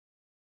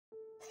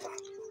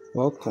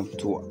Welcome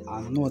to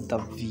another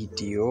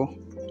video.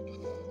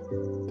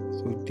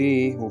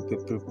 Today we'll be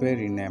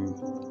preparing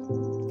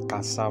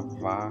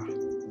cassava.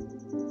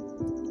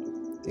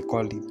 They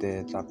call it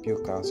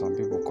tapioca. Some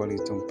people call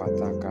it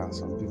pataka.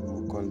 Some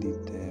people call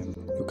it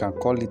you can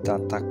call it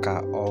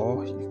ataka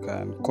or you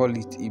can call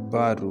it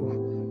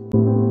ibaru.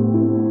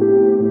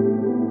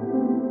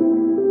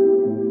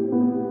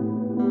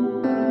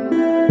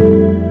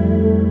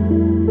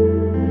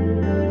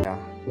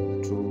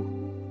 To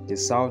the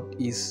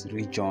southeast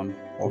region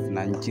of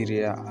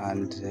Nigeria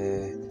and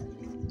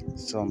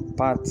some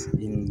parts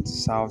in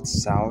south.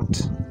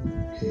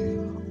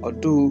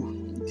 Although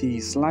the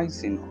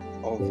slicing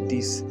of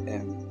this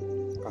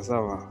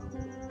cassava,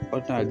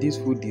 this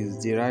food is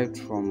derived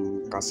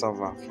from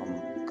cassava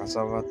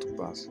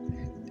tubers.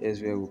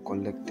 That's where we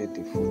collected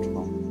the food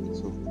from.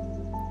 So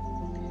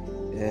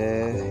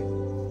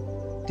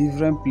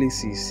different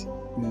places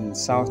in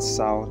south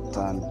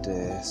and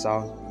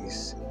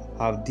southeast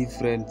have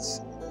different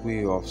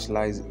way of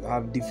slicing,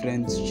 have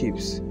different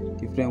shapes,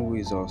 different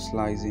ways of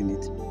slicing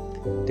it.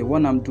 The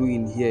one I'm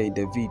doing here in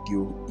the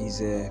video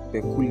is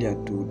peculiar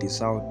to the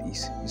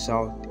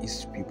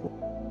southeast people.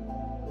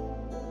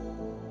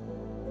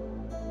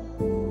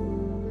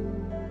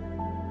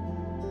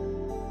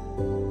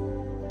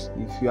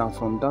 If you are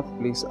from that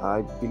place,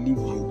 I believe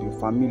you'll be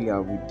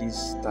familiar with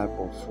this type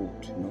of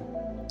food.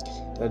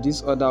 There's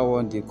this other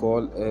one they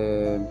call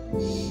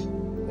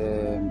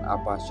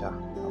abacha.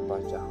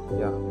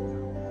 Yeah,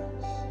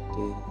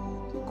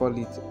 they call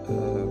it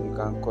we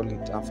can call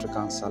it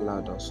African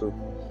salad or so,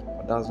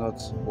 but that's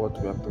not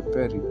what we are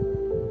preparing.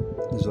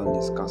 This one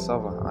is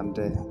cassava, and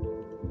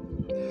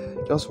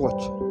just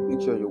watch,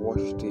 make sure you watch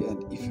to the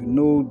end. If you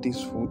know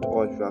this food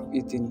or if you have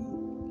eaten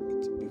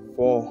it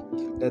before,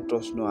 let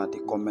us know at the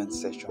comment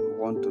section. We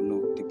want to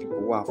know the people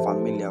who are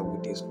familiar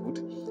with this food.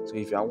 So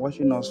if you are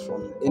watching us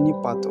from any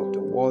part of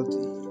the world,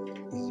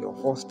 it's your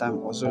first time,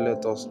 also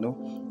let us know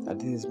that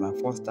this is my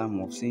first time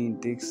of seeing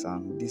this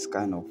and this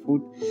kind of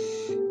food.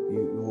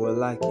 You will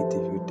like it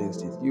if you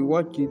taste it. You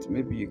watch it,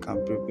 maybe you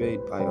can prepare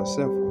it by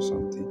yourself or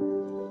something.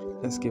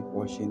 Let's keep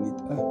watching it.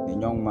 The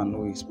young man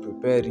who is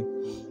preparing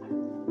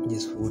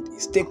this food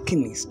is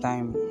taking his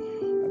time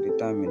at the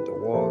time in the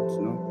world,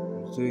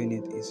 he's doing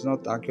it. It's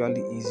not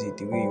actually easy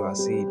the way you are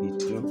saying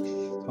it,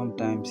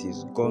 Sometimes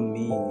it's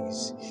gummy,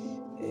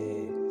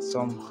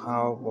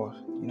 somehow, but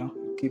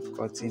keep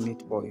cutting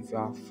it. But if you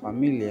are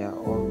familiar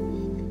or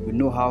you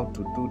know how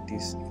to do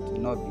this, it will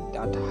not be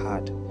that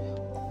hard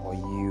for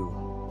you.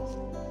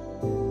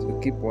 So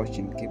keep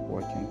watching.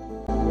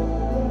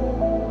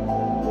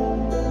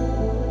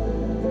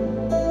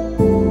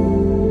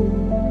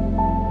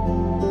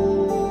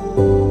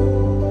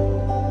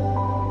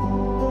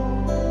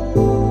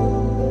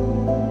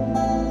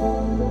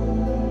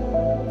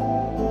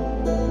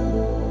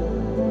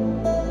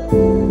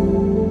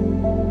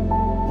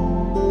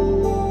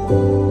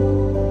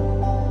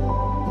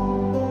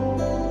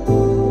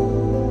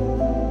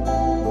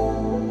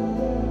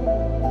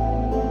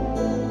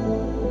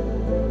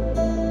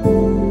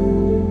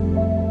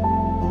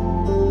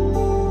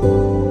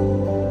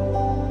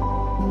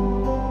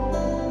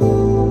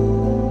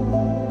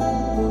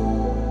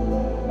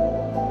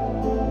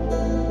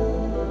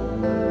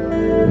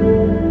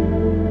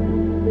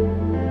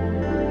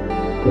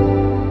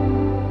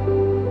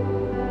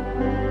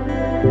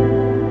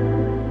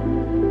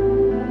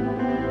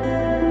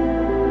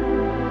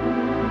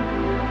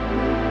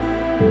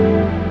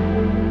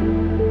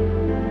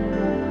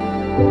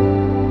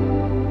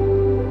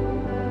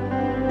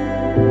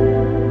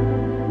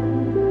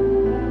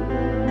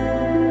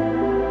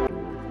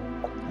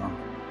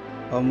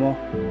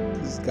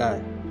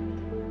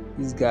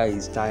 This guy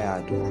is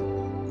tired.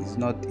 It's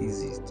not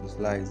easy to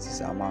slice this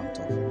amount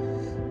of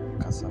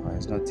cassava.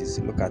 It's not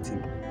easy. Look at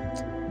him.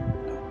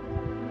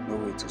 No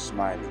way to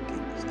smile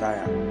again. He's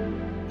tired.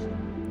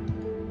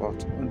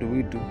 But what do?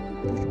 We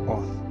push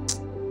on.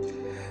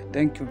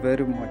 Thank you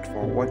very much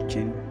for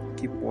watching.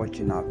 Keep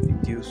watching our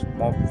videos.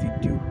 More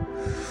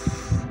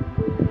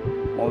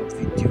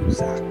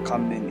videos are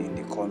coming in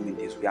the coming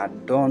days. We are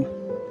done.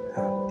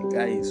 The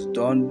guy is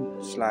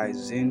done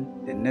slicing.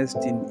 The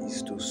next thing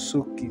is to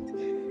soak it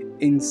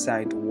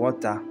inside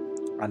water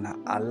and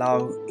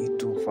allow it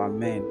to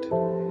ferment.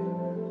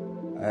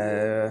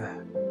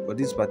 But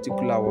this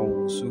particular one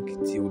will soak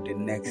it till the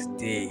next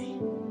day.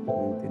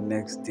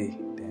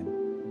 Then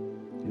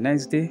the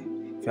next day,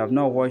 if you have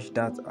not watched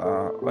that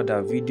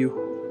other video,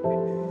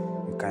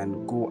 you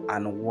can go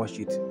and watch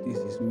it. This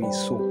is me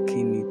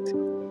soaking it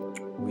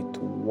with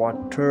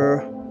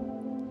water,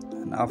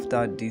 and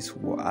after this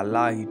we'll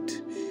allow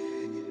it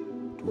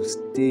to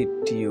stay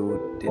till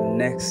the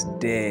next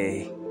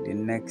day.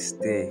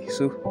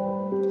 So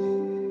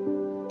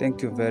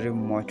thank you very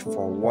much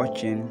for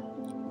watching.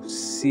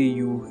 See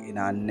you in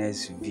our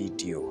next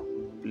video.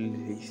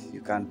 Please,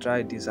 you can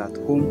try this at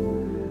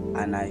home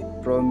and I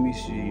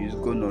promise you're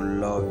gonna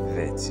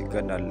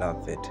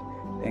love it.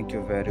 Thank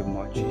you very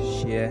much.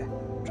 Share,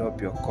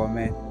 drop your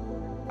comment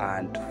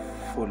and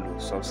follow,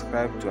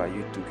 subscribe to our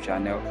YouTube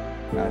channel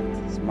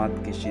at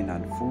Smart Kitchen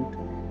and Food,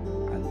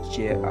 and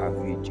share our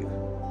video.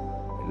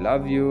 We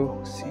love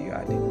you. See you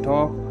at the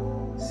top.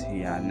 See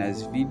you in our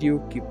next video.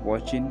 Keep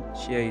watching.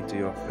 Share it to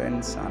your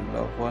friends and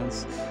loved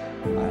ones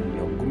and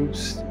your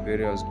groups,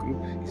 various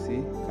groups. You see,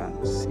 you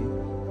can see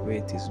where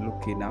it is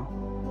looking now.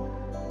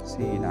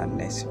 See you in our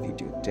next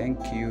video. Thank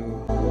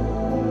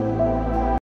you.